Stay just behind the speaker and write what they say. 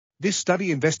This study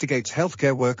investigates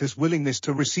healthcare workers' willingness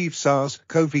to receive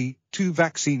SARS-CoV-2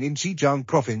 vaccine in Zhejiang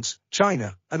Province,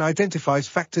 China, and identifies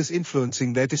factors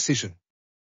influencing their decision.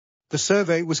 The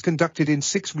survey was conducted in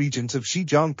 6 regions of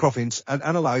Zhejiang Province and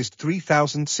analyzed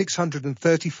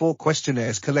 3,634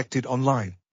 questionnaires collected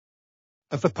online.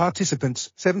 Of the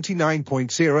participants,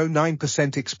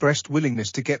 79.09% expressed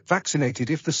willingness to get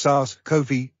vaccinated if the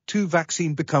SARS-CoV-2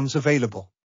 vaccine becomes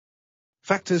available.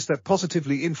 Factors that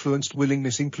positively influenced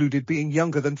willingness included being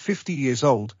younger than 50 years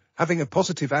old, having a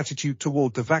positive attitude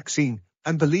toward the vaccine,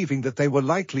 and believing that they were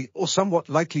likely or somewhat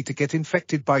likely to get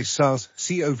infected by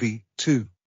SARS-CoV-2.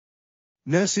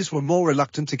 Nurses were more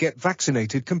reluctant to get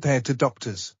vaccinated compared to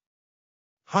doctors.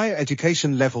 Higher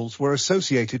education levels were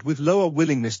associated with lower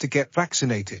willingness to get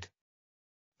vaccinated.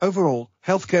 Overall,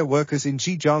 healthcare workers in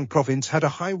Zhejiang Province had a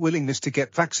high willingness to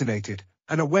get vaccinated,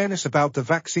 and awareness about the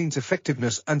vaccine's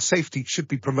effectiveness and safety should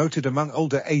be promoted among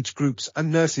older age groups and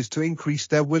nurses to increase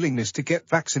their willingness to get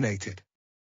vaccinated.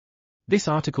 This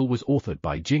article was authored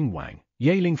by Jing, Wang,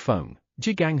 Yaling, Feng,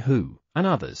 Zhigang, and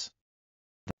others.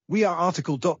 We are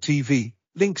RTCLTV,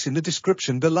 links in the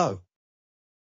description below.